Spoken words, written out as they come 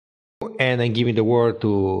and I'm giving the word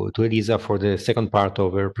to Elisa for the second part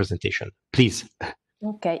of her presentation. Please.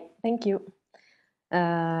 Okay, thank you.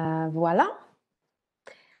 Voila.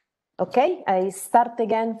 Okay, I start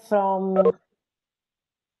again from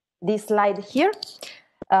this slide here,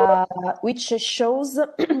 which shows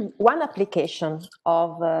one application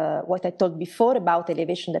of what I told before about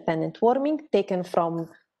elevation-dependent warming, taken from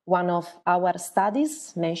one of our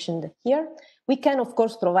studies mentioned here. We can, of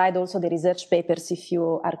course, provide also the research papers if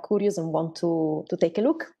you are curious and want to take a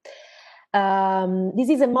look. This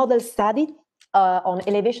is a model study on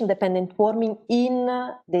elevation-dependent warming in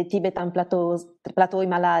the Tibetan plateau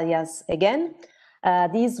Himalayas again.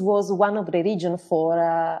 This was one of the regions for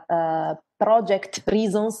project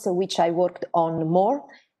reasons which I worked on more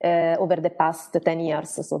over the past 10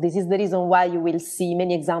 years. So this is the reason why you will see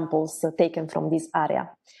many examples taken from this area.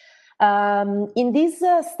 In this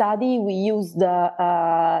study, we used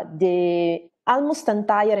the almost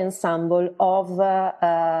entire ensemble of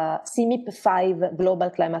CMIP5 global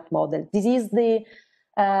climate model. This is the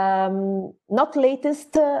not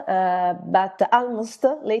latest, but almost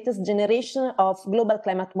latest generation of global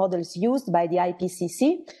climate models used by the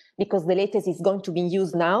IPCC, because the latest is going to be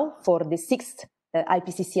used now for the 6th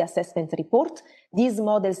IPCC assessment report. These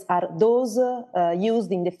models are those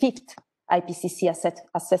used in the 5th IPCC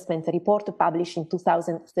assessment report published in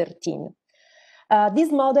 2013.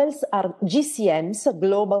 These models are GCMs,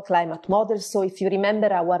 global climate models. So if you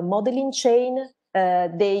remember our modeling chain,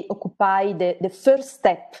 they occupy the first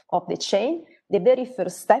step of the chain, the very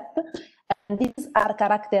first step. And these are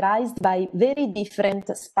characterized by very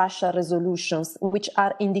different spatial resolutions, which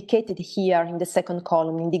are indicated here in the second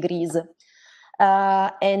column in degrees.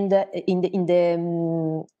 And in the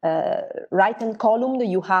right-hand column,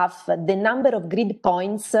 you have the number of grid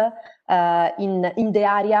points in the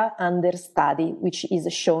area under study, which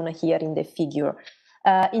is shown here in the figure.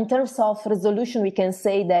 In terms of resolution, we can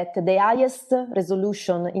say that the highest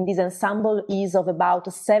resolution in this ensemble is of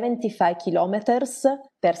about 75 kilometers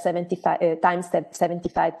per 75 times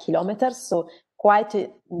 75 kilometers. So quite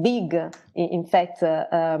big, in fact,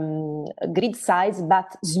 grid size,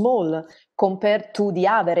 but small compared to the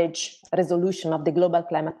average resolution of the global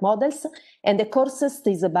climate models. And the coarsest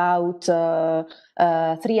is about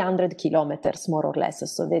 300 kilometers, more or less,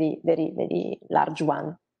 so very, very, very large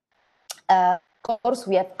one. Of course,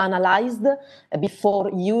 we have analyzed before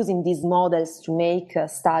using these models to make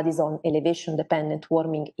studies on elevation-dependent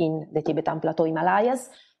warming in the Tibetan Plateau Himalayas.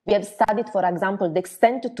 We have studied, for example, the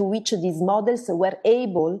extent to which these models were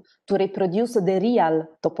able to reproduce the real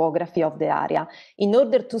topography of the area in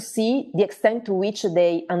order to see the extent to which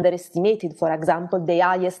they underestimated, for example, the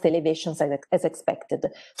highest elevations as expected.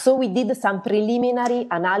 So we did some preliminary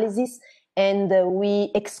analysis and we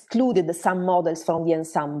excluded some models from the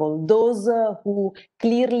ensemble, those who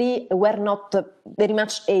clearly were not very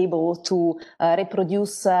much able to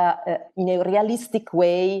reproduce in a realistic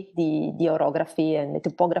way the orography and the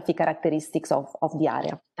topography characteristics of the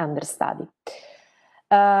area under study.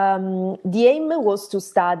 The aim was to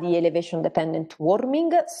study elevation-dependent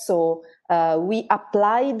warming, so we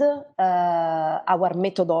applied our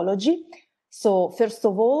methodology. So first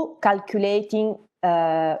of all, calculating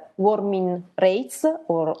warming rates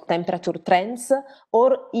or temperature trends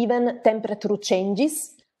or even temperature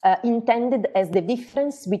changes intended as the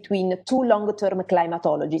difference between two long-term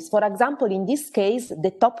climatologies. For example, in this case,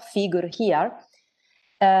 the top figure here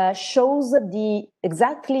shows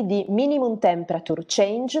exactly the minimum temperature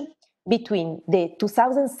change between the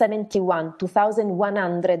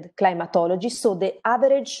 2071-2100 climatology, so the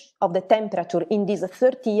average of the temperature in this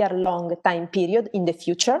 30-year-long time period in the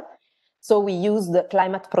future. So we used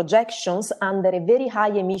climate projections under a very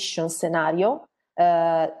high emission scenario.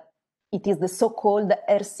 It is the so-called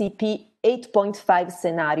RCP 8.5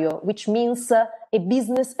 scenario, which means a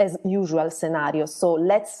business as usual scenario. So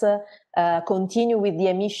let's continue with the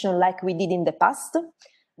emission like we did in the past,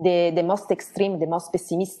 the most extreme, the most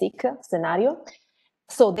pessimistic scenario.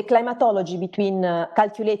 So the climatology between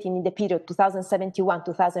calculating in the period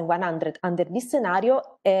 2071-2100 under this scenario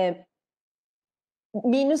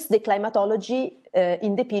minus the climatology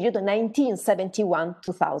in the period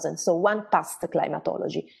 1971-2000, so one past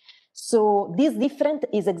climatology. So this difference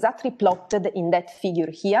is exactly plotted in that figure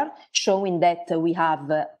here, showing that we have,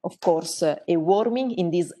 of course, a warming in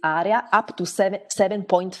this area up to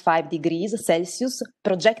 7.5 degrees Celsius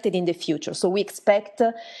projected in the future. So we expect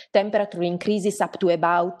temperature increases up to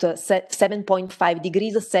about 7.5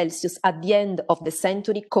 degrees Celsius at the end of the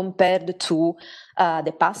century compared to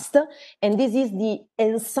the past. And this is the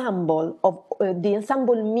ensemble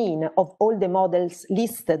mean of all the models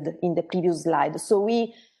listed in the previous slide. So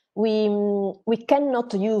we we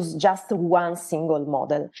cannot use just one single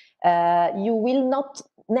model. You will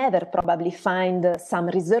never probably find some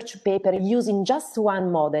research paper using just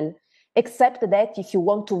one model, except that if you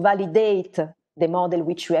want to validate the model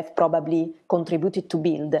which you have probably contributed to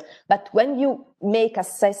build. But when you make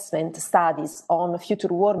assessment studies on future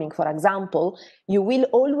warming, for example, you will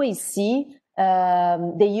always see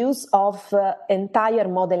the use of entire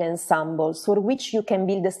model ensembles for which you can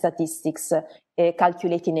build the statistics,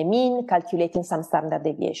 calculating a mean, calculating some standard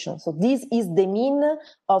deviation. So this is the mean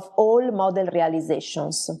of all model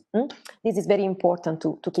realizations. This is very important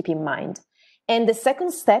to keep in mind. And the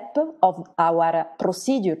second step of our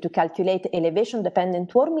procedure to calculate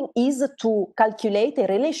elevation-dependent warming is to calculate a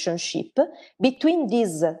relationship between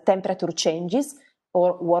these temperature changes,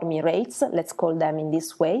 or warming rates, let's call them in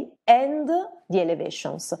this way, and the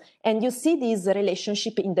elevations. And you see this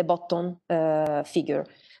relationship in the bottom figure.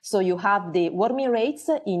 So you have the warming rates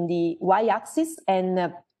in the y-axis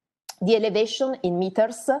and the elevation in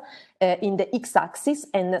meters in the x-axis,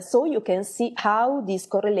 and so you can see how this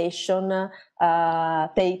correlation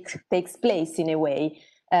takes place in a way.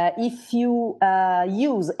 If you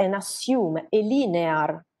use and assume a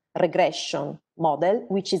linear regression model,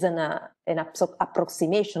 which is an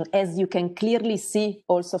approximation, as you can clearly see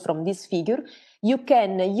also from this figure, you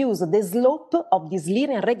can use the slope of this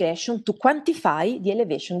linear regression to quantify the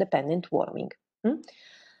elevation-dependent warming.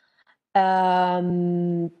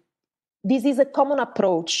 This is a common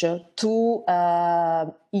approach to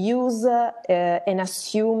use and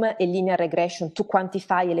assume a linear regression to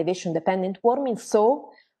quantify elevation-dependent warming.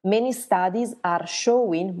 So many studies are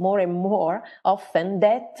showing more and more often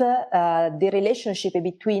that the relationship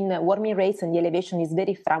between warming rates and the elevation is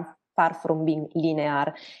very far from being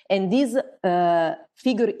linear. And this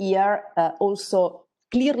figure here also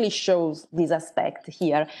clearly shows this aspect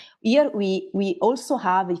here. Here we also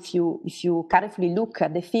have, if you carefully look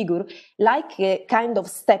at the figure, like a kind of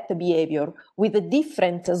stepped behavior with a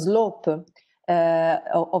different slope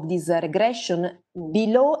of this regression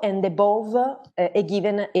below and above a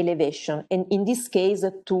given elevation, and in this case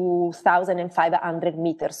 2,500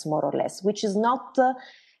 meters more or less, which is not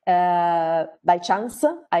by chance.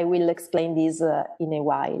 I will explain this in a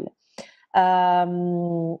while.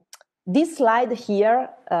 This slide here,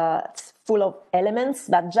 it's full of elements,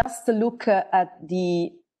 but just look at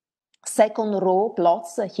the second row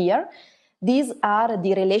plots here. These are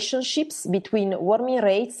the relationships between warming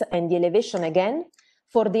rates and the elevation again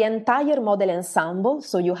for the entire model ensemble.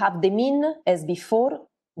 So you have the mean as before.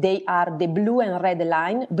 They are the blue and red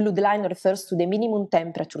line. Blue line refers to the minimum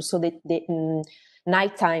temperature, so the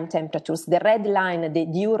nighttime temperatures. The red line, the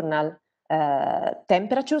diurnal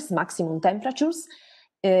temperatures, maximum temperatures.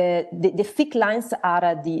 The thick lines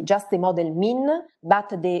are just the model mean, but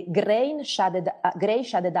the gray shaded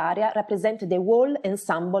area represent the whole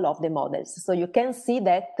ensemble of the models. So you can see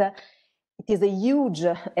that it is a huge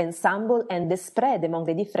ensemble, and the spread among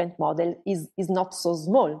the different models is not so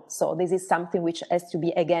small. So this is something which has to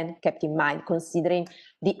be again kept in mind, considering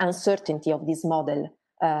the uncertainty of this model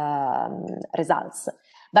results.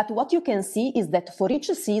 But what you can see is that for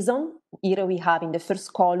each season, here we have in the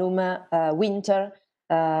first column winter,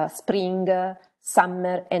 spring,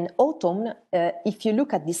 summer, and autumn. If you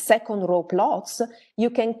look at the second row plots, you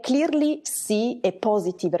can clearly see a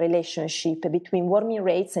positive relationship between warming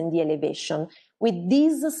rates and the elevation, with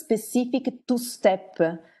this specific two-step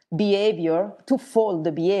behavior,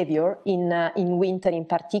 twofold behavior in winter, in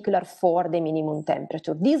particular for the minimum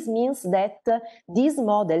temperature. This means that these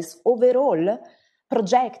models overall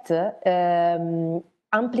project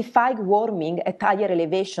amplified warming at higher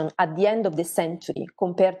elevation at the end of the century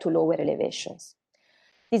compared to lower elevations.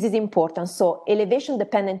 This is important. So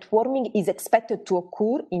elevation-dependent warming is expected to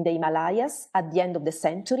occur in the Himalayas at the end of the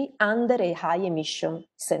century under a high emission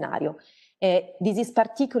scenario. This is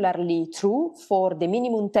particularly true for the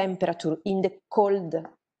minimum temperature in the cold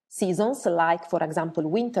seasons, like, for example,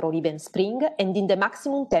 winter or even spring, and in the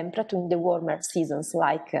maximum temperature in the warmer seasons,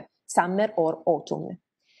 like summer or autumn.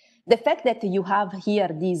 The fact that you have here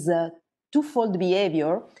this twofold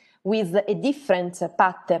behavior with a different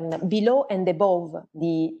pattern below and above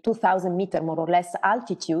the 2,000 meter more or less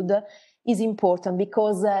altitude is important,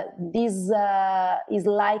 because this is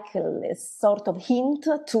like a sort of hint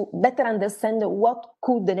to better understand what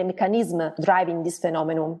could the mechanism driving this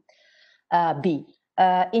phenomenon be.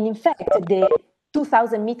 In fact, the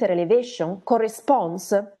 2,000 meter elevation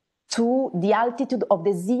corresponds to the altitude of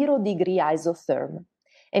the 0 degree isotherm.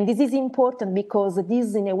 And this is important because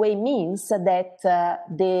this in a way means that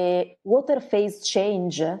the water phase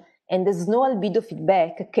change And the snow albedo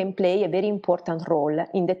feedback can play a very important role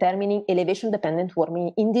in determining elevation-dependent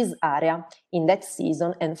warming in this area, in that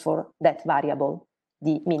season, and for that variable,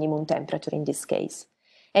 the minimum temperature in this case.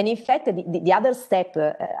 And in fact, the other step,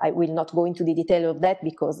 I will not go into the detail of that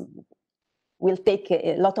because will take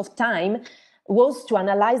a lot of time, was to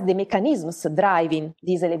analyze the mechanisms driving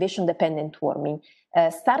this elevation-dependent warming,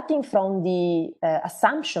 starting from the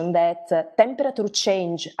assumption that temperature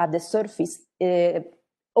change at the surface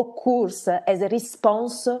occurs as a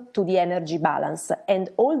response to the energy balance, and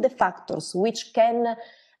all the factors which can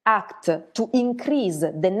act to increase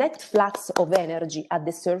the net flux of energy at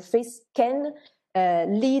the surface can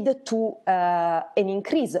lead to an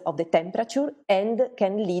increase of the temperature and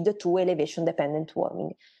can lead to elevation-dependent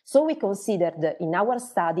warming. So we considered in our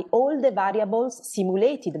study all the variables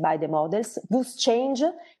simulated by the models whose change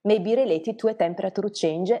may be related to a temperature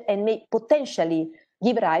change and may potentially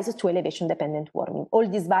give rise to elevation-dependent warming. All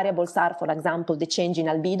these variables are, for example, the change in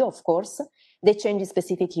albedo, of course, the change in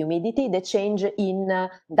specific humidity, the change in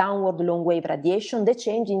downward long wave radiation, the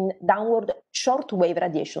change in downward short wave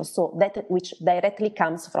radiation, so that which directly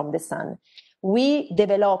comes from the sun. We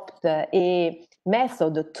developed a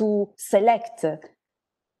method to select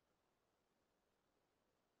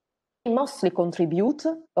mostly contribute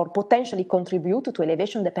or potentially contribute to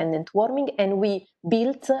elevation-dependent warming, and we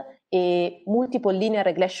built a multiple linear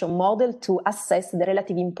regression model to assess the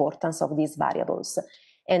relative importance of these variables.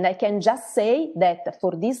 And I can just say that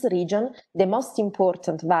for this region, the most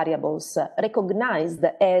important variables recognized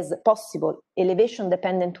as possible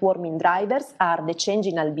elevation-dependent warming drivers are the change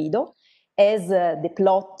in albedo, as the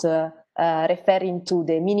plot referring to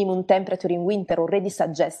the minimum temperature in winter already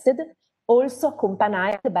suggested, also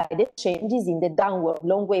accompanied by the changes in the downward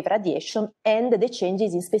long wave radiation and the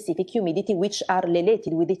changes in specific humidity, which are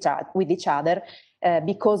related with each other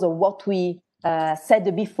because of what we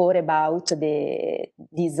said before about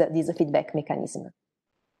this feedback mechanism.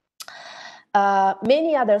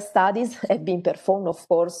 Many other studies have been performed, of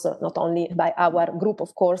course, not only by our group,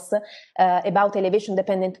 of course, about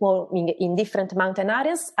elevation-dependent warming in different mountain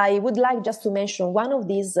areas. I would like just to mention one of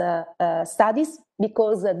these studies,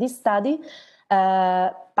 because this study,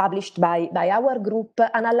 published by our group,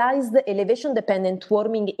 analyzed elevation-dependent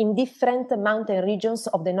warming in different mountain regions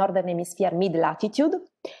of the Northern Hemisphere mid-latitude.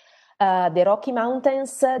 The Rocky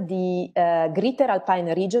Mountains, the Greater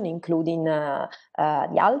Alpine region, including the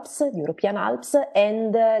Alps, the European Alps,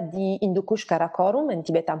 and the Hindu Kush Karakorum and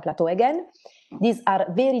Tibetan Plateau again. These are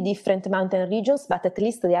very different mountain regions, but at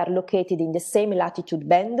least they are located in the same latitude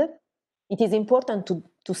band. It is important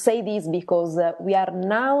to say this because we are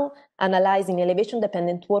now analyzing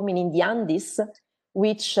elevation-dependent warming in the Andes,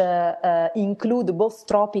 which include both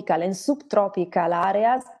tropical and subtropical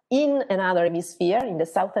areas in another hemisphere, in the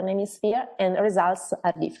southern hemisphere, and results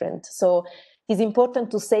are different. So it is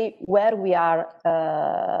important to say where we are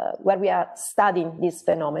studying this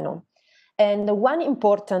phenomenon. And one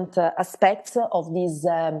important aspect of this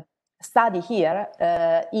study here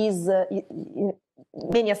is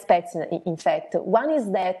many aspects, in fact. One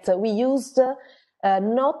is that we used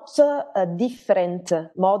not different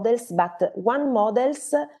models, but one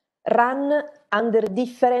models run under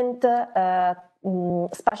different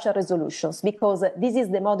spatial resolutions, because this is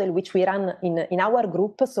the model which we run in our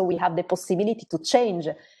group, so we have the possibility to change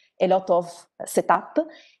a lot of setup,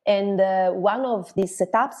 and one of these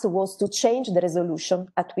setups was to change the resolution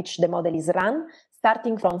at which the model is run,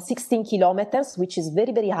 starting from 16 kilometers, which is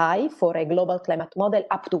very, very high for a global climate model,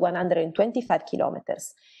 up to 125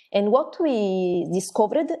 kilometers. And what we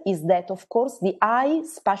discovered is that, of course, the high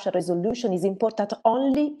spatial resolution is important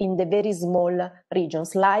only in the very small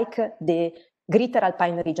regions, like the Greater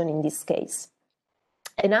Alpine region in this case.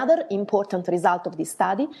 Another important result of this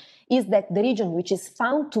study is that the region which is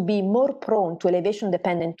found to be more prone to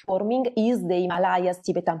elevation-dependent warming is the Himalayas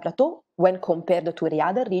Tibetan Plateau when compared to the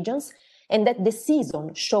other regions, and that the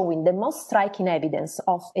season showing the most striking evidence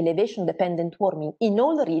of elevation-dependent warming in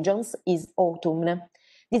all regions is autumn.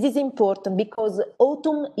 This is important because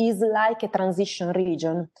autumn is like a transition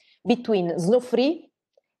region between snow-free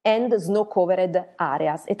and snow-covered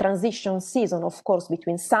areas, a transition season, of course,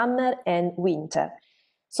 between summer and winter.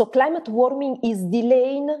 So climate warming is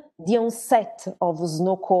delaying the onset of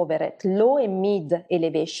snow-cover at low and mid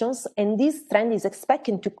elevations, and this trend is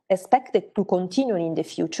expected to continue in the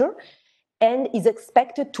future, and is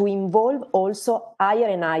expected to involve also higher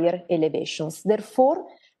and higher elevations. Therefore,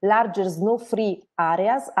 larger snow-free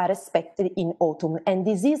areas are expected in autumn, and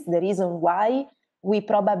this is the reason why we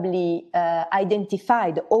probably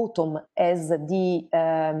identified autumn as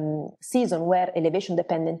the season where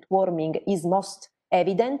elevation-dependent warming is most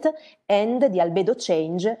evident, and the albedo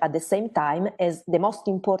change at the same time as the most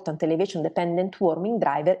important elevation-dependent warming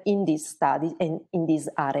driver in these studies and in these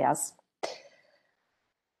areas.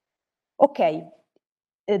 Okay.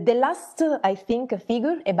 The last, I think,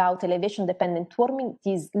 figure about elevation-dependent warming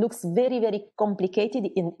looks very, very complicated,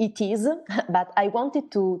 and it is, but I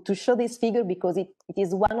wanted to show this figure because it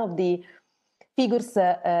is one of the figures,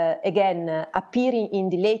 again, appearing in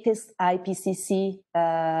the latest IPCC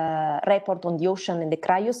report on the ocean and the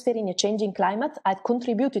cryosphere in a changing climate. I've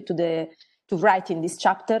contributed to writing this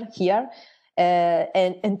chapter here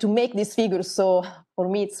and to make this figure. So for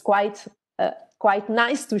me, it's quite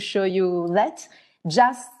nice to show you that.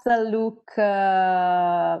 Just look,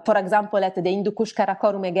 for example, at the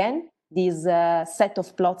Hindu-Kush-Karakorum again, this set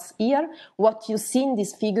of plots here. What you see in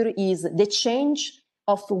this figure is the change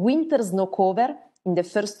of winter snow cover in the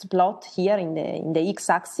first plot here in the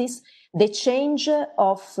x-axis, the change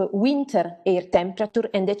of winter air temperature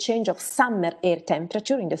and the change of summer air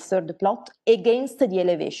temperature in the third plot against the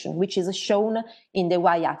elevation, which is shown in the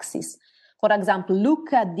y-axis. For example,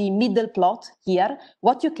 look at the middle plot here.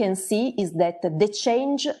 What you can see is that the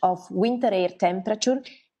change of winter air temperature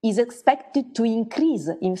is expected to increase,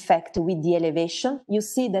 in fact, with the elevation. You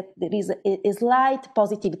see that there is a slight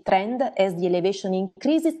positive trend as the elevation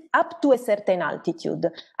increases up to a certain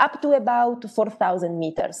altitude, up to about 4,000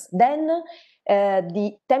 meters. Then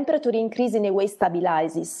the temperature increase in a way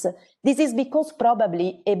stabilizes. This is because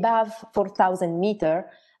probably above 4,000 meters,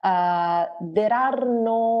 there are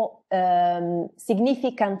no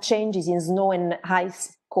significant changes in snow and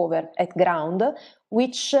ice cover at ground,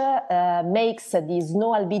 which makes the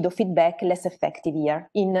snow albedo feedback less effective here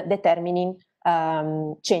in determining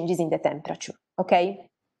changes in the temperature. Okay,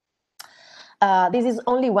 this is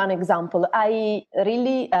only one example. I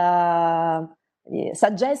really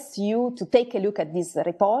suggest you to take a look at this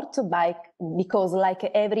report because like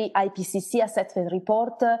every IPCC assessment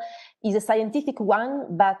report is a scientific one,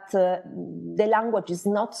 but the language is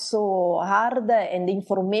not so hard and the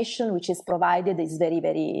information which is provided is very,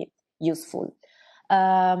 very useful.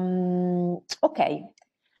 Okay.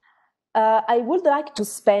 I would like to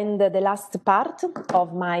spend the last part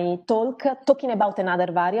of my talk talking about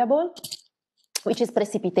another variable, which is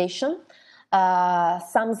precipitation.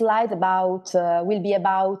 Some slides about will be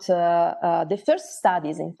about the first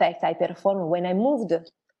studies, in fact, I performed when I moved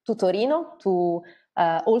to Torino to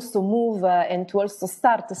also move and to also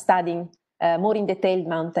start studying more in detail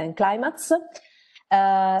mountain climates.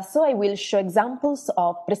 So I will show examples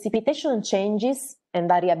of precipitation changes and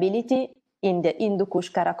variability in the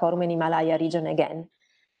Hindu-Kush-Karakorum and Himalaya region again.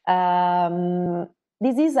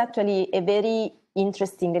 This is actually a very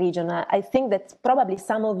interesting region. I think that probably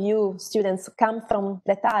some of you students come from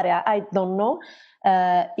that area. I don't know,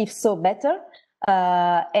 if so better.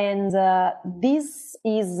 This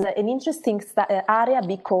is an interesting area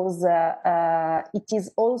because it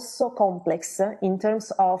is also complex in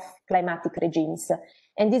terms of climatic regimes.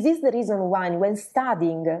 And this is the reason why when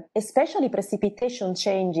studying, especially precipitation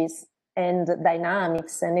changes and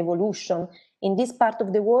dynamics and evolution in this part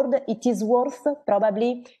of the world, it is worth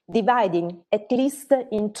probably dividing at least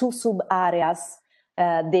in two sub-areas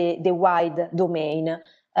the wide domain.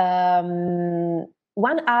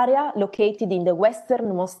 One area located in the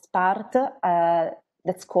westernmost part,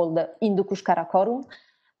 that's called Hindu-Kush-Karakorum,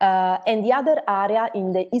 and the other area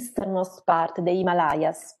in the easternmost part, the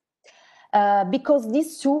Himalayas. Because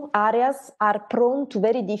these two areas are prone to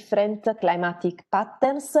very different climatic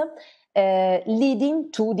patterns, leading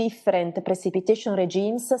to different precipitation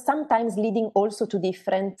regimes, sometimes leading also to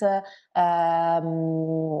different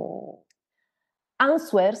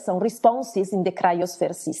answers and responses in the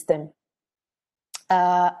cryosphere system.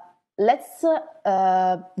 Let's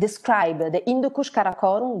describe the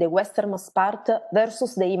Hindu-Kush-Karakorum, the westernmost part,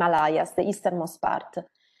 versus the Himalayas, the easternmost part.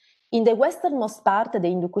 In the westernmost part, the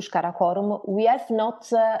Hindu-Kush-Karakorum, we have not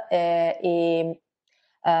a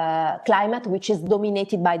climate which is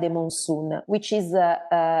dominated by the monsoon, which is,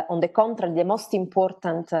 on the contrary, the most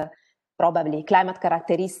important, probably, climate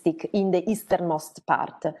characteristic in the easternmost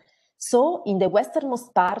part. So, in the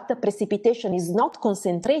westernmost part, precipitation is not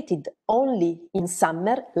concentrated only in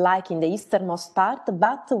summer, like in the easternmost part,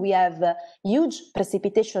 but we have huge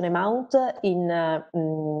precipitation amount in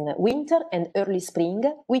winter and early spring,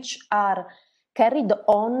 which are carried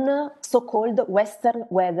on so-called western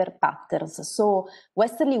weather patterns. So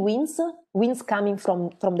westerly winds coming from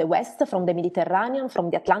the west, from the Mediterranean, from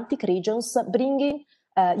the Atlantic regions, bringing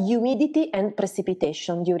humidity and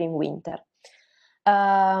precipitation during winter.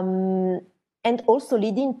 And also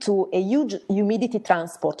leading to a huge humidity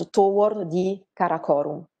transport toward the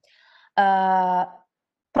Karakorum.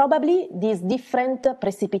 Probably these different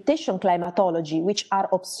precipitation climatology, which are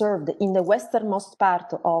observed in the westernmost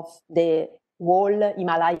part of the whole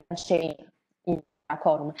Himalayan chain in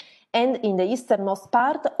Karakorum, and in the easternmost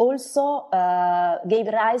part also gave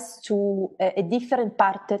rise to a different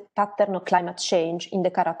pattern of climate change in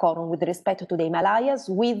the Karakorum with respect to the Himalayas,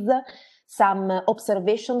 with some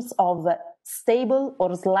observations of stable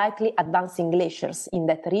or slightly advancing glaciers in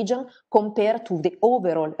that region compared to the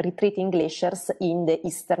overall retreating glaciers in the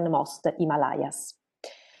easternmost Himalayas.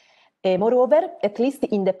 Moreover, at least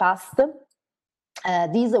in the past,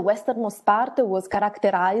 this westernmost part was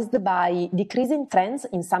characterized by decreasing trends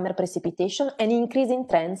in summer precipitation and increasing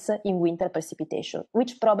trends in winter precipitation,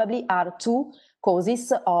 which probably are two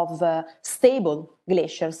causes of stable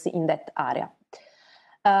glaciers in that area.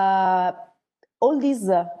 All these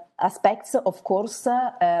aspects, of course,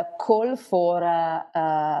 call for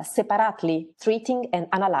separately treating and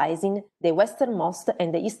analyzing the westernmost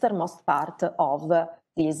and the easternmost part of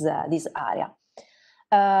this area.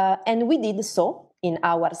 And we did so in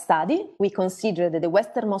our study. We considered the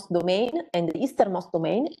westernmost domain and the easternmost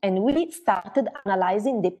domain, and we started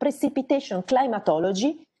analyzing the precipitation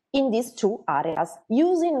climatology in these two areas.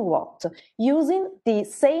 Using what? Using the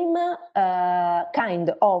same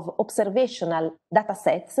kind of observational data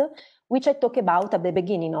sets which I talked about at the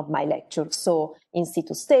beginning of my lecture. So in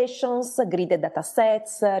situ stations, gridded data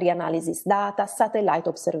sets, reanalysis data, satellite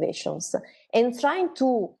observations, and trying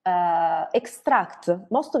to extract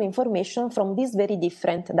most of the information from these very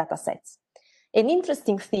different data sets. An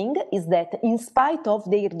interesting thing is that in spite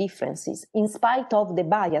of their differences, in spite of the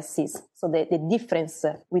biases, so the difference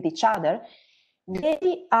with each other,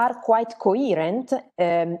 they are quite coherent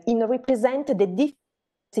in representing the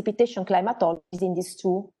precipitation climatologies in these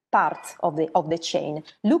two parts of the chain.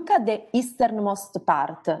 Look at the easternmost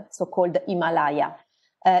part, so-called Himalaya.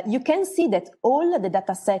 You can see that all the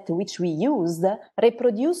data set which we used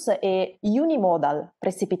reproduce a unimodal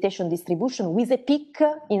precipitation distribution with a peak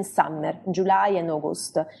in summer, July and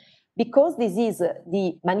August, because this is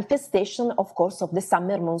the manifestation, of course, of the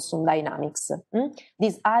summer monsoon dynamics.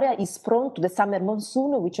 This area is prone to the summer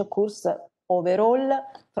monsoon, which occurs overall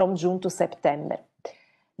from June to September.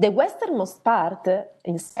 The westernmost part,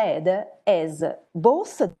 instead, has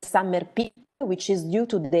both the summer peak, which is due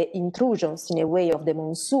to the intrusions in a way of the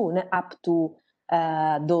monsoon up to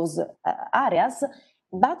those areas,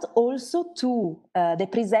 but also to the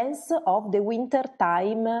presence of the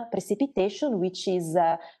wintertime precipitation, which is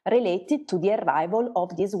related to the arrival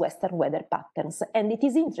of these western weather patterns. And it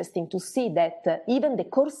is interesting to see that even the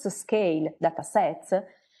coarse scale data sets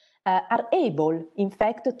are able, in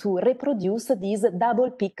fact, to reproduce this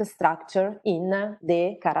double peak structure in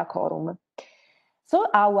the Karakorum. So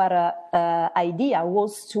our idea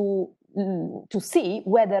was to see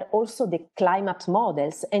whether also the climate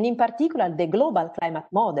models, and in particular the global climate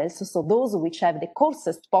models, so those which have the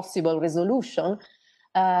coarsest possible resolution,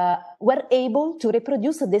 were able to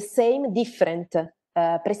reproduce the same different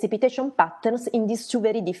precipitation patterns in these two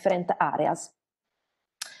very different areas.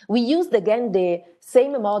 We used again the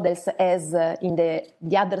same models as in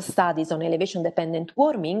the other studies on elevation-dependent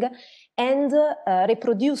warming, and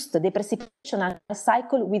reproduced the precipitation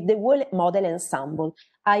cycle with the whole model ensemble.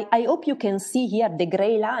 I hope you can see here the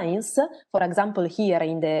gray lines. For example, here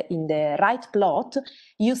in the right plot,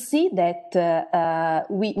 you see that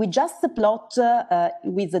we just plot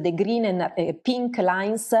with the green and pink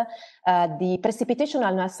lines the precipitation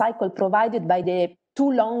annual cycle provided by the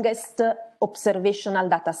two longest observational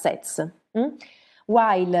data sets.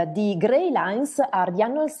 While the gray lines are the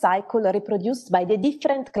annual cycle reproduced by the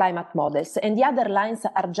different climate models, and the other lines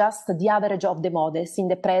are just the average of the models in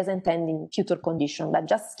the present and in future condition. But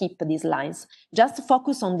just skip these lines. Just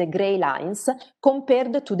focus on the gray lines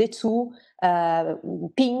compared to the two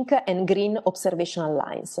pink and green observational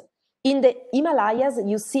lines. In the Himalayas,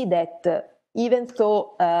 you see that even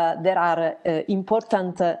though there are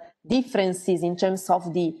important differences in terms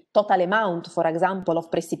of the total amount, for example,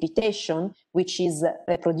 of precipitation, which is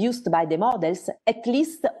reproduced by the models, at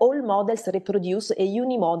least all models reproduce a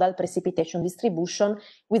unimodal precipitation distribution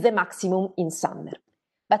with a maximum in summer.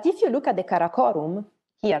 But if you look at the Karakorum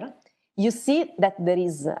here, you see that there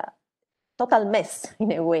is total mess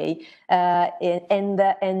in a way, and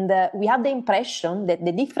we have the impression that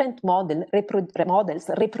the different models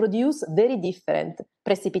reproduce very different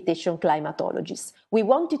precipitation climatologies. We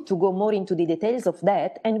wanted to go more into the details of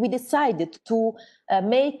that, and we decided to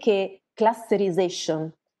make a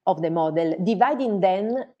clusterization of the model, dividing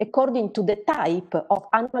them according to the type of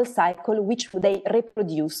annual cycle which they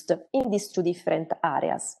reproduced in these two different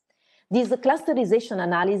areas. This clusterization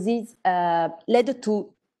analysis led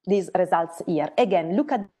to these results here. Again,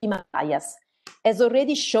 look at the Himalayas. As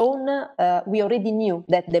already shown, we already knew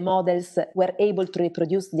that the models were able to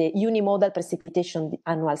reproduce the unimodal precipitation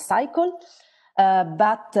annual cycle,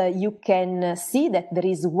 but you can see that there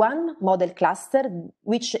is one model cluster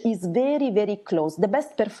which is very, very close, the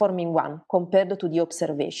best performing one compared to the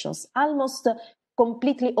observations, almost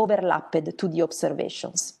completely overlapped to the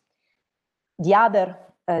observations. The other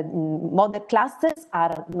model clusters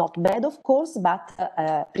are not bad, of course,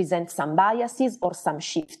 but present some biases or some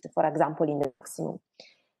shift, for example, in the maximum.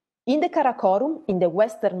 In the Karakorum, in the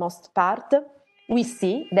westernmost part, we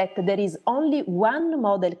see that there is only one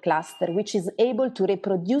model cluster which is able to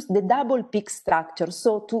reproduce the double peak structure,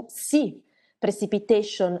 so to see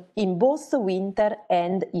precipitation in both winter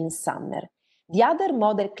and in summer. The other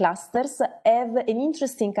model clusters have an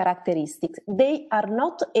interesting characteristic. They are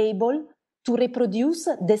not able to reproduce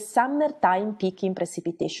the summertime peak in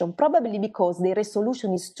precipitation, probably because the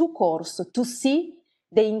resolution is too coarse to see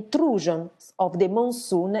the intrusion of the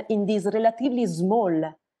monsoon in this relatively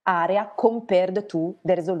small area compared to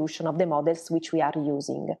the resolution of the models which we are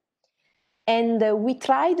using. And we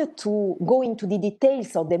tried to go into the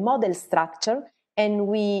details of the model structure, and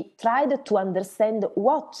we tried to understand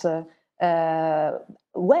what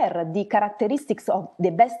were the characteristics of the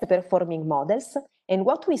best performing models. And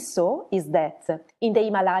what we saw is that in the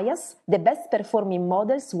Himalayas, the best performing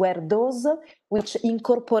models were those which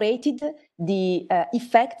incorporated the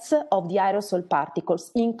effects of the aerosol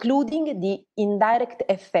particles, including the indirect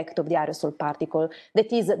effect of the aerosol particle,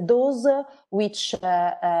 that is, those which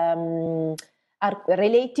are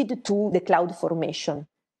related to the cloud formation.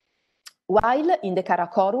 While in the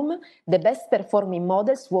Karakorum, the best performing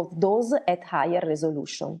models were those at higher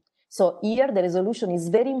resolution. So here the resolution is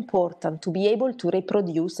very important to be able to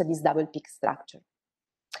reproduce this double peak structure.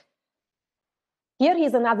 Here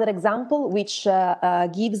is another example which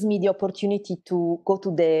gives me the opportunity to go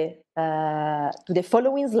to the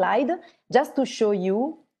following slide, just to show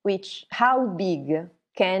you how big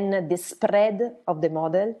can the spread of the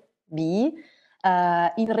model be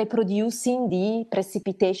in reproducing the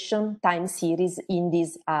precipitation time series in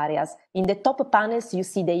these areas. In the top panels, you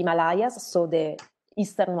see the Himalayas, so the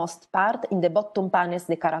easternmost part. In the bottom panels,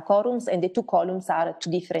 the Karakorums, and the two columns are two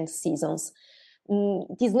different seasons.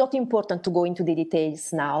 It is not important to go into the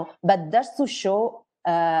details now, but just to show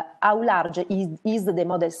how large is the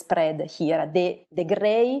model spread here. The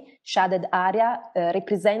gray shaded area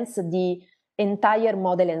represents the entire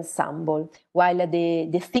model ensemble, while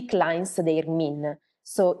the thick lines, they are mean.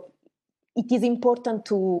 So it is important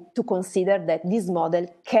to consider that this model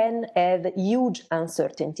can have huge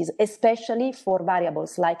uncertainties, especially for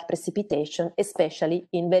variables like precipitation, especially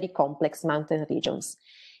in very complex mountain regions.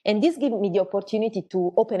 And this gives me the opportunity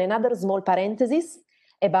to open another small parenthesis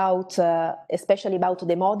about, especially about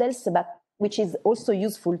the models, but which is also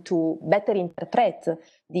useful to better interpret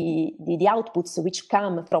the outputs which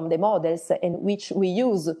come from the models and which we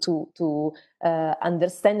use to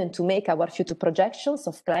understand and to make our future projections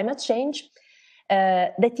of climate change.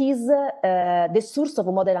 That is the source of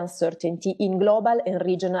model uncertainty in global and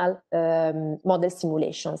regional model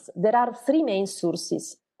simulations. There are three main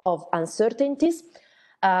sources of uncertainties.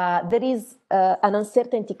 There is an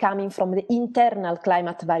uncertainty coming from the internal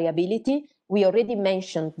climate variability. We already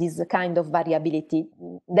mentioned this kind of variability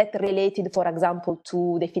that related, for example,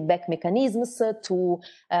 to the feedback mechanisms, to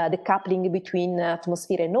the coupling between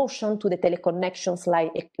atmosphere and ocean, to the teleconnections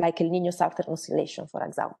like El Niño Southern Oscillation, for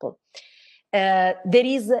example. There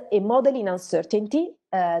is a modeling uncertainty,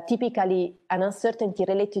 typically an uncertainty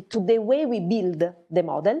related to the way we build the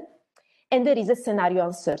model. And there is a scenario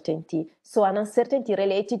uncertainty, so an uncertainty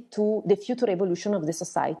related to the future evolution of the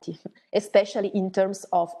society, especially in terms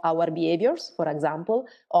of our behaviors, for example,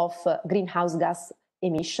 of greenhouse gas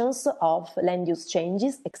emissions, of land use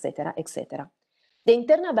changes, etc., etc. The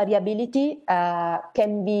internal variability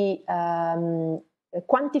can be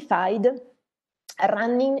quantified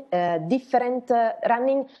running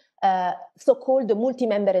so-called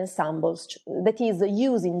multi-member ensembles, that is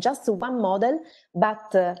using just one model,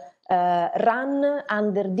 but run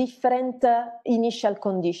under different initial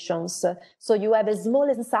conditions. So you have a small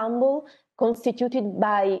ensemble constituted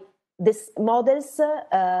by these models,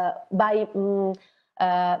 by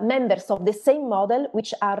members of the same model,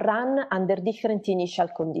 which are run under different initial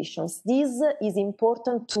conditions. This is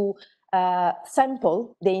important to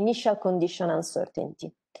sample the initial condition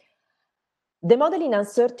uncertainty. The modeling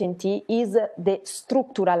uncertainty is the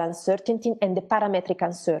structural uncertainty and the parametric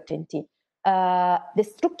uncertainty. The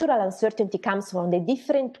structural uncertainty comes from the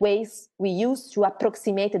different ways we use to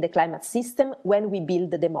approximate the climate system when we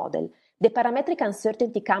build the model. The parametric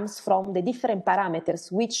uncertainty comes from the different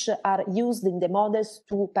parameters which are used in the models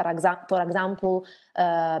to, for example,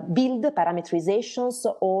 build parameterizations,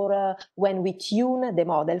 or when we tune the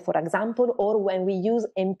model, for example, or when we use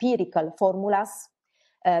empirical formulas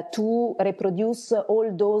to reproduce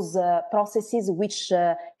all those processes which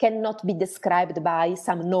cannot be described by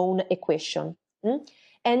some known equation.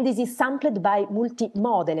 And this is sampled by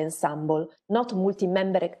multi-model ensemble, not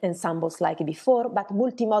multi-member ensembles like before, but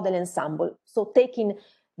multi-model ensemble. So taking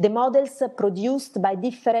the models produced by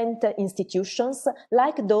different institutions,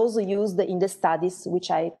 like those used in the studies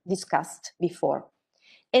which I discussed before.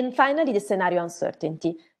 And finally, the scenario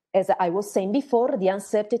uncertainty. As I was saying before, the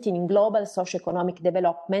uncertainty in global socioeconomic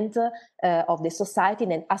development of the society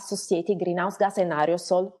and associated greenhouse gas and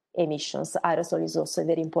aerosol emissions. Aerosol is also a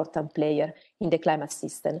very important player in the climate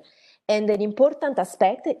system. And an important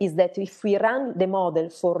aspect is that if we run the model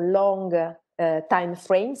for long time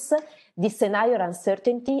frames, the scenario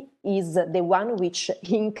uncertainty is the one which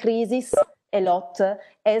increases a lot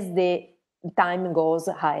as the time goes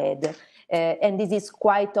ahead. And this is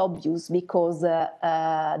quite obvious because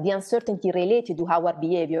the uncertainty related to our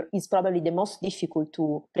behavior is probably the most difficult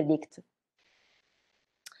to predict.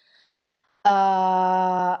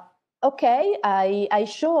 Okay, I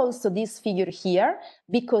show also this figure here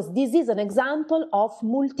because this is an example of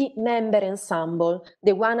multi-member ensemble,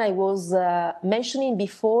 the one I was mentioning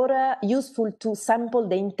before, useful to sample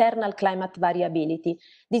the internal climate variability.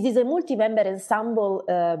 This is a multi-member ensemble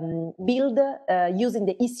build using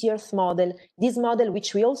the Easy Earth model, this model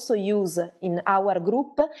which we also use in our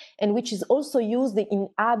group and which is also used in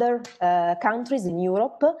other countries in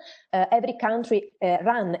Europe. Every country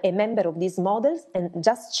run a member of these models and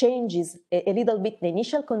just changes a little bit the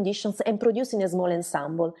initial conditions and producing a small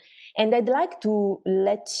ensemble. And I'd like to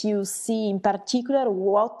let you see in particular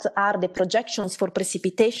what are the projections for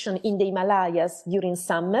precipitation in the Himalayas during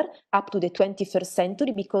summer up to the 21st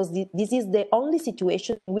century, because this is the only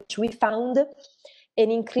situation in which we found an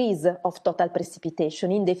increase of total precipitation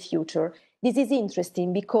in the future. This is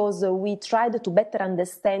interesting because we tried to better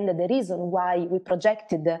understand the reason why we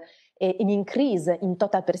projected an increase in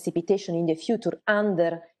total precipitation in the future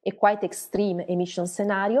under a quite extreme emission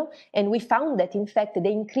scenario, and we found that in fact the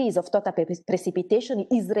increase of total precipitation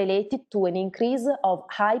is related to an increase of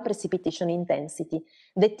high precipitation intensity.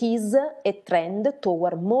 That is a trend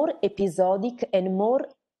toward more episodic and more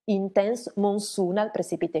intense monsoonal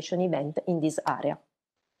precipitation event in this area.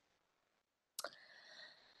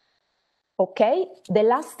 Okay, the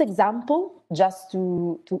last example, just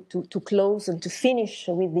to close and to finish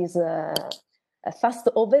with this fast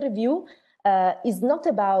overview, is not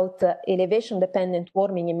about elevation-dependent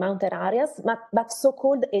warming in mountain areas, but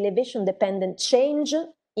so-called elevation-dependent change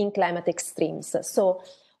in climate extremes. So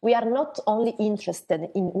we are not only interested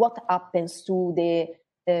in what happens to the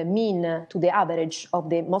mean, to the average of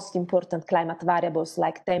the most important climate variables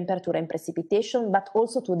like temperature and precipitation, but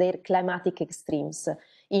also to their climatic extremes,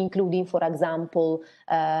 including, for example,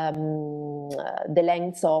 the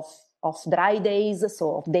lengths of dry days,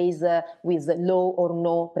 so of days with low or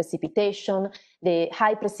no precipitation, the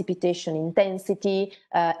high precipitation intensity,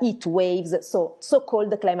 heat waves,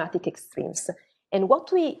 so-called climatic extremes. And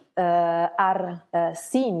what we are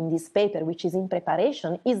seeing in this paper, which is in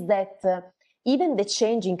preparation, is that even the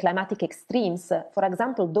change in climatic extremes, for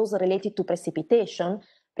example, those related to precipitation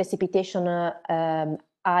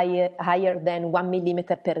higher than 1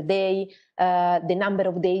 millimeter per day, the number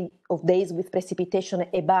of days with precipitation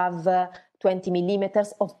above 20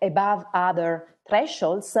 millimeters, above other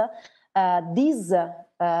thresholds, the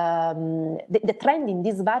trend in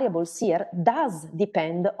these variables here does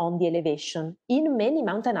depend on the elevation in many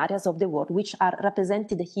mountain areas of the world, which are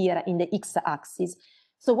represented here in the x-axis.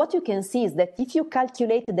 So what you can see is that if you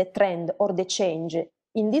calculate the trend or the change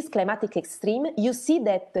in this climatic extreme, you see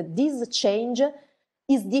that this change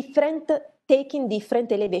is different, taking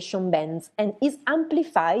different elevation bands, and is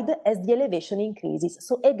amplified as the elevation increases.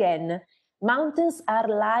 So again, mountains are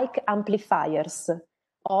like amplifiers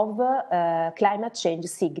of climate change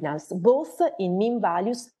signals, both in mean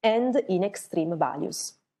values and in extreme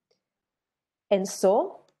values. And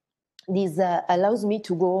so this allows me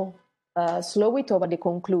to go slowly over the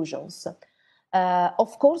conclusions.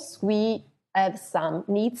 Of course, we have some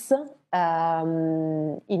needs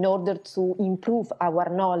in order to improve our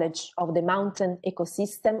knowledge of the mountain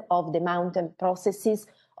ecosystem, of the mountain processes,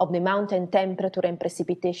 of the mountain temperature and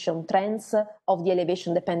precipitation trends, of the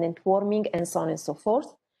elevation-dependent warming, and so on and so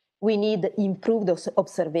forth. We need improved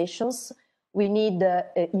observations. We need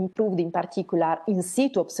improved, in particular, in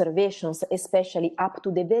situ observations, especially up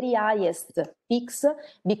to the very highest peaks,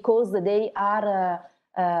 because they are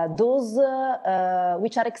those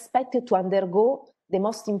which are expected to undergo the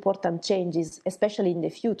most important changes, especially in the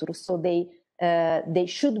future. So they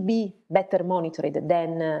should be better monitored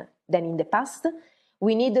than in the past.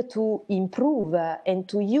 We need to improve and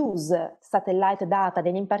to use satellite data,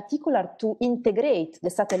 and in particular to integrate the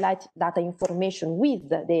satellite data information with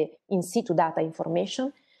the in situ data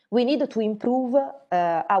information. We need to improve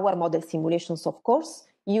our model simulations, of course,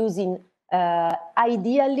 using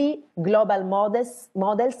ideally global models,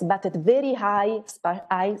 but at very high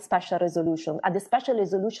spatial resolution, at the spatial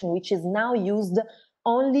resolution which is now used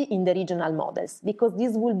only in the regional models, because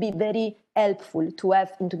this will be very helpful to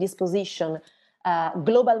have into disposition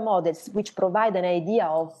global models which provide an idea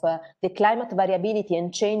of the climate variability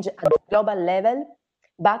and change at the global level,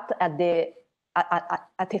 but at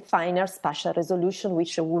a finer spatial resolution,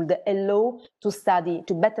 which would allow to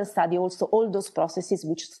better study also all those processes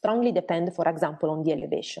which strongly depend, for example, on the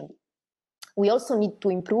elevation. We also need to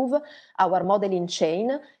improve our modeling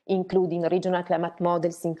chain, including regional climate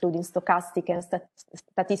models, including stochastic and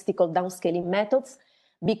statistical downscaling methods.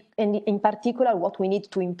 And in particular, what we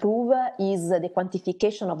need to improve is the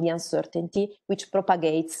quantification of the uncertainty which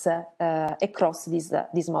propagates across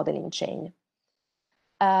this modeling chain.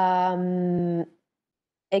 Again,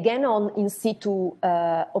 on in situ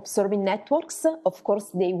observing networks, of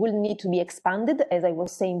course, they will need to be expanded, as I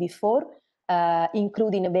was saying before,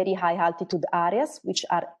 including very high altitude areas, which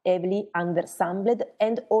are heavily undersampled,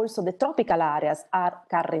 and also the tropical areas are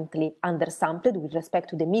currently undersampled with respect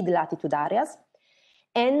to the mid-latitude areas.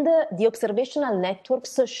 And the observational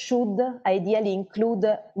networks should ideally include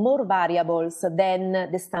more variables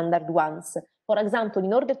than the standard ones. For example,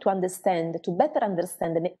 in order to better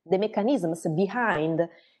understand the mechanisms behind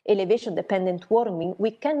elevation-dependent warming,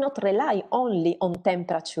 we cannot rely only on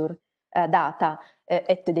temperature data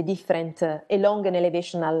at the different along an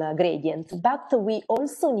elevational gradient, but we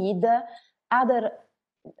also need other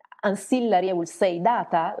ancillary, I would say,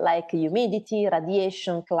 data like humidity,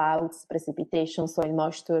 radiation, clouds, precipitation, soil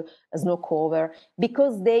moisture, snow cover,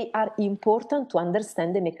 because they are important to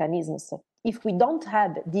understand the mechanisms. If we don't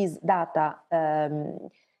have these data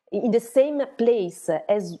in the same place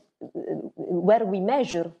as where we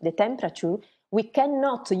measure the temperature, we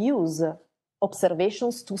cannot use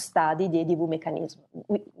observations to study the EDV mechanism.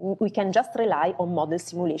 We can just rely on model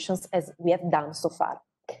simulations as we have done so far.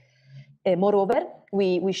 Moreover,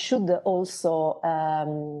 we should also,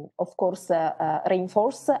 of course,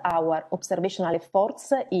 reinforce our observational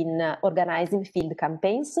efforts in organizing field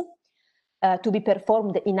campaigns to be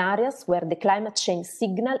performed in areas where the climate change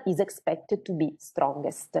signal is expected to be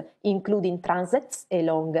strongest, including transects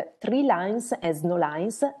along tree lines and snow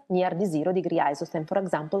lines near the 0 degree isotherm, for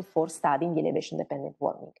example, for studying the elevation-dependent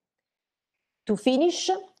warming. To finish,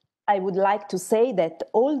 I would like to say that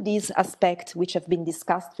all these aspects which have been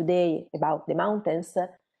discussed today about the mountains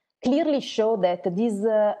clearly show that these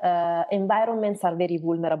environments are very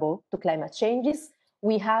vulnerable to climate changes.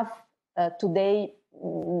 We have today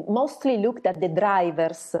mostly looked at the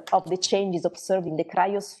drivers of the changes observed in the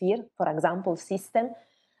cryosphere, for example, system,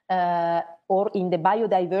 or in the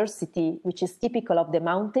biodiversity, which is typical of the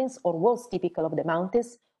mountains or was typical of the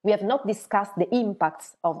mountains. We have not discussed the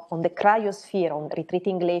impacts on the cryosphere, on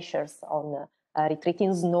retreating glaciers, on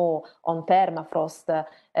retreating snow, on permafrost,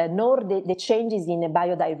 nor the changes in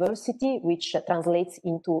biodiversity, which translates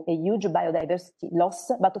into a huge biodiversity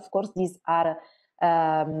loss. But of course, these are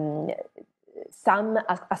some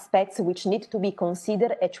aspects which need to be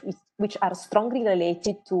considered, which are strongly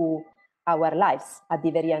related to our lives at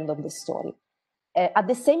the very end of the story. At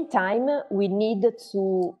the same time, we need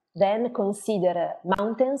to then consider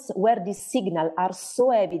mountains where these signals are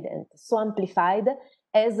so evident, so amplified,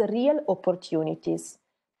 as real opportunities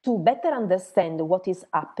to better understand what is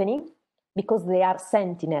happening, because they are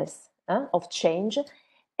sentinels of change,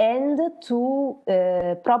 and to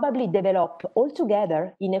probably develop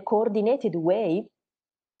altogether in a coordinated way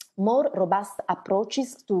more robust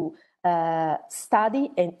approaches to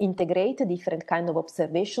study and integrate different kinds of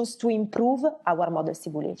observations to improve our model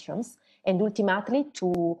simulations, and ultimately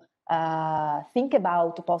to think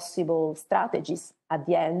about possible strategies at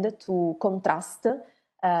the end to contrast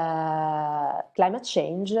climate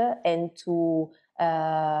change and to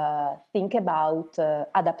think about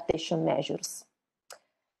adaptation measures.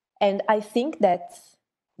 And I think that,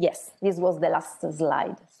 yes, this was the last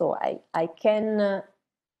slide. So I can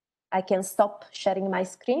stop sharing my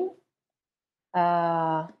screen.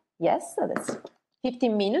 Yes, that's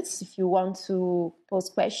 15 minutes. If you want to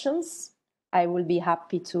pose questions, I will be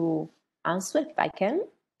happy to answer if I can.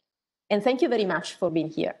 And thank you very much for being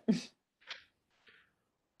here.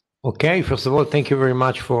 Okay, first of all, thank you very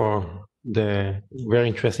much for the very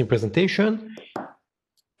interesting presentation.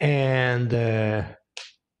 And the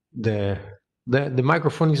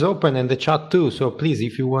microphone is open and the chat too. So please,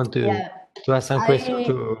 if you want to ask some questions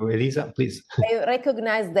to Elisa, please. I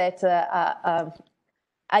recognize that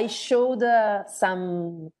I showed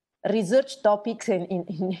some research topics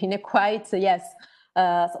in a quite, so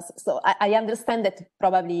I understand that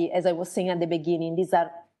probably, as I was saying at the beginning, these are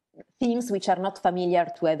themes which are not familiar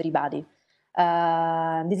to everybody.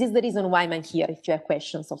 This is the reason why I'm here, if you have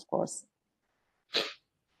questions, of course.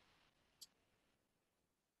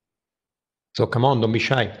 So come on, don't be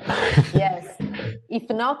shy. Yes. If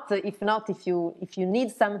you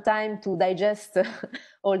need some time to digest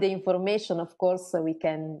all the information, of course, we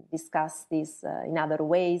can discuss this in other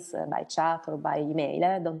ways, by chat or by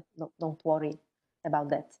email. Don't worry about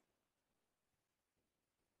that.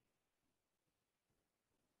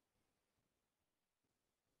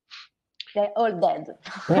 They're all dead.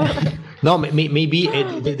 No, maybe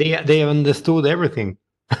they understood everything.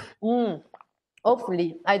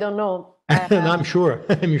 Hopefully, I don't know. No, I'm sure.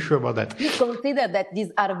 I'm sure about that. Please consider that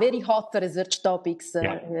these are very hot research topics.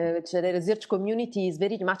 Which the research community is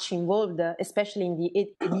very much involved, especially in the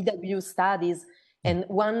EW studies. And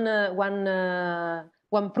one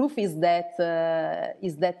proof is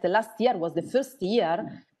that last year was the first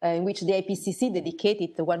year in which the IPCC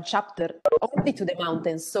dedicated one chapter only to the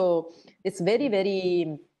mountains. So it's very,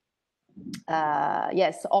 very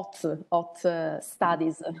hot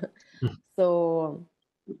studies. So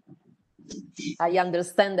I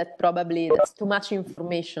understand that probably that's too much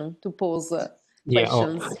information to pose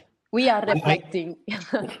questions. We are reflecting.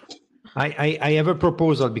 I have a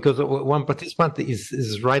proposal, because one participant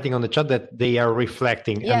is writing on the chat that they are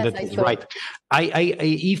reflecting. Yes, and that is right.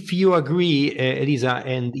 If you agree, Elisa,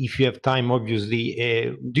 and if you have time,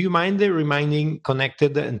 obviously, do you mind remaining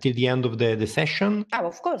connected until the end of the session? Oh,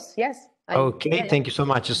 of course, yes. Okay, thank you so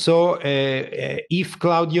much. So if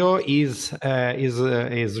Claudio is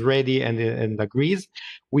ready and agrees,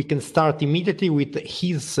 we can start immediately with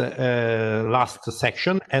his last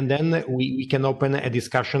section, and then we can open a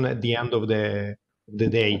discussion at the end of the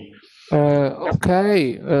day.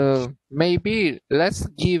 Okay, maybe let's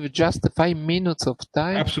give just 5 minutes of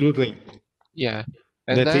time. Absolutely. Yeah.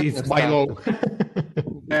 And that is quite low.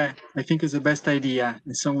 Yeah, I think it's the best idea.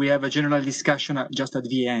 And so we have a general discussion just at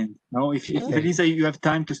the end. No, if Elisa, you have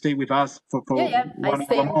time to stay with us for I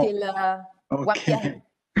stay until 1 p.m.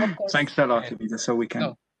 Thanks a lot, Elisa. So we can.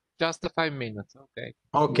 No, just 5 minutes. Okay.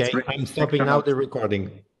 Okay, I'm stopping now the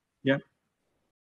recording. Yeah.